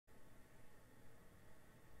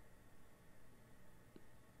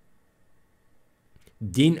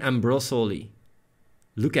Dean Ambrosoli,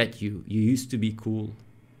 look at you. You used to be cool.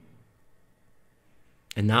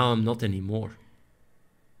 And now I'm not anymore.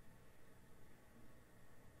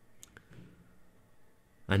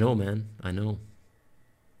 I know, man. I know.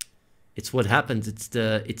 It's what happens. It's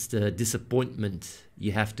the disappointment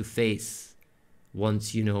you have to face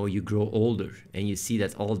once, you know, you grow older and you see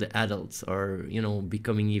that all the adults are, you know,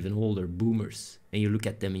 becoming even older, boomers. And you look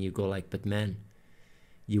at them and you go like, but man,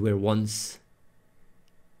 you were once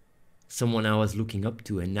someone I was looking up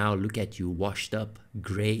to, and now look at you, washed up,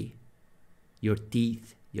 gray, your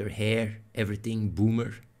teeth, your hair, everything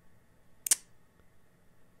boomer.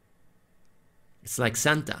 It's like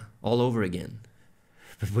Santa all over again.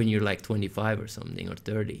 But when you're like 25 or something, or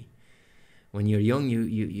 30, when you're young,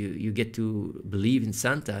 you get to believe in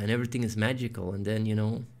Santa and everything is magical, and then, you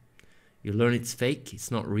know, you learn it's fake,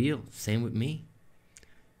 it's not real. Same with me.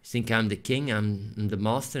 You think I'm the king, I'm the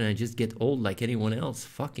master, and I just get old like anyone else.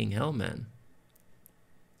 Fucking hell, man.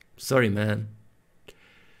 Sorry, man.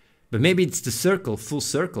 But maybe it's the circle, full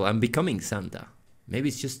circle. I'm becoming Santa. Maybe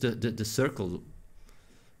it's just the circle.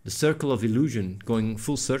 The circle of illusion going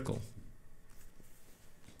full circle.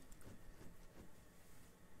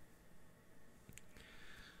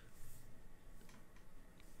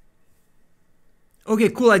 Okay,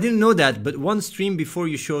 cool. I didn't know that, but one stream before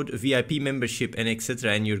you showed a VIP membership and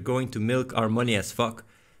etc. and you're going to milk our money as fuck.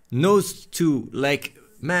 Knows too, like,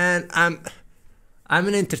 man, I'm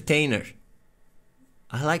an entertainer.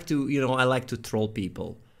 I like to, you know, I like to troll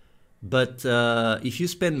people. But if you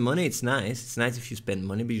spend money, it's nice. It's nice if you spend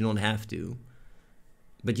money, but you don't have to.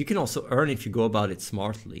 But you can also earn if you go about it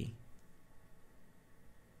smartly.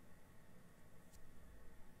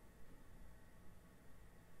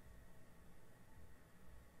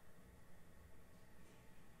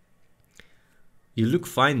 You look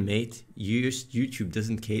fine, mate. YouTube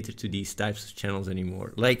doesn't cater to these types of channels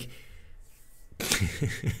anymore. Like,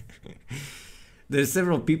 there's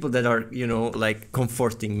several people that are, you know, like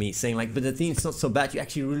comforting me, saying like, but Athene, it's not so bad. You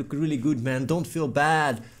actually look really good, man. Don't feel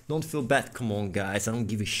bad. Don't feel bad. Come on, guys. I don't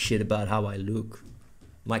give a shit about how I look.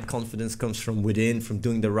 My confidence comes from within, from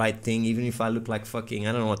doing the right thing. Even if I look like fucking,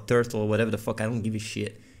 I don't know, a turtle or whatever the fuck, I don't give a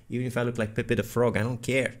shit. Even if I look like Pepe the Frog, I don't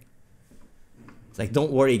care. It's like,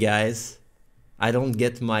 don't worry, guys. I don't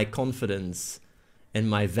get my confidence and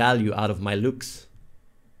my value out of my looks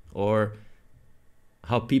or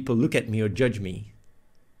how people look at me or judge me.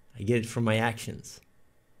 I get it from my actions.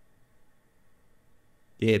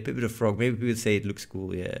 Yeah, Pepe the Frog. Maybe people say it looks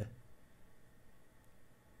cool, yeah.